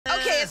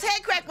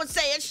was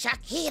saying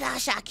Shakira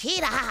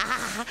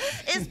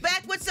is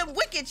back with some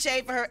wicked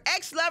shade for her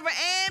ex-lover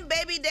and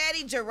baby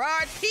daddy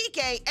Gerard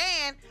Pique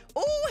and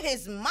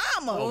his mama.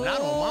 Oh,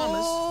 not on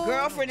mamas.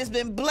 Girlfriend has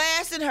been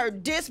blasting her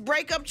diss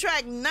breakup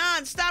track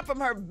non-stop from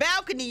her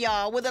balcony,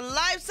 y'all, with a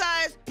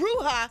life-size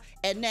bruja,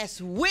 and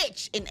that's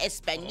witch in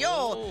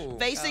Espanol,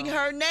 facing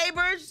her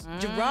neighbors,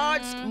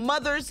 Gerard's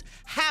mother's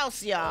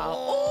house,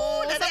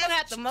 y'all.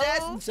 That's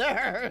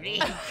dirty.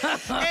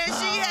 And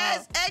she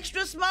has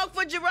extra smoke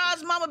for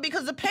Gerard's mama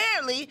because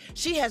apparently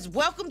she has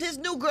welcomed his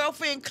new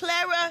girlfriend,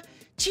 Clara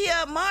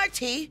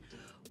Chiamarti,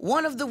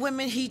 one of the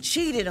women he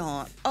cheated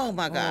on. Oh,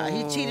 my God.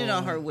 He cheated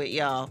on her with,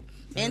 y'all.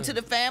 Into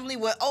the family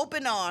with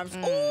open arms.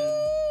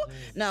 Ooh.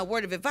 Now, a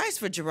word of advice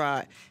for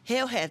Gerard.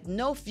 Hell hath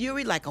no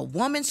fury like a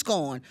woman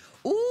scorned.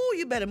 Ooh,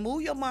 you better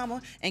move your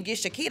mama and get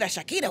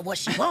Shakira what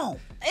she want.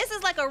 This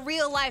is like a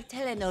real-life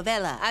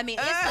telenovela. I mean,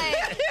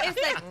 it's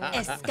like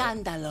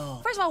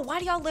escándalo. First of all, why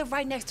do y'all live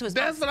right next to his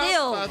That's what I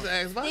was about to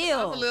ask. Why do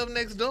I live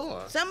next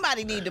door?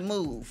 Somebody need to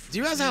move. Do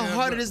you realize how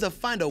hard it is to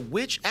find a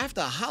witch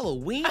after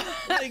Halloween?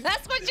 Like,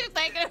 That's what you're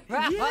thinking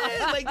about.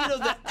 yeah, like,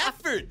 the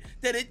effort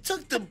that it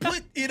took to put,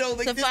 like,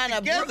 to this find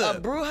together. a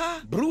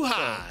bruja?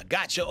 Bruja.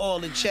 Got you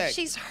all in check.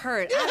 She's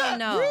hurt. I don't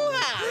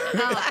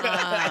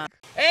know.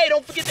 Hey,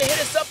 don't forget to hit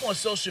us up on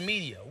social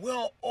media. We're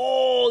on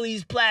all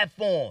these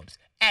platforms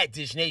at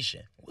Dish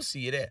Nation. We'll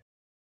see you there.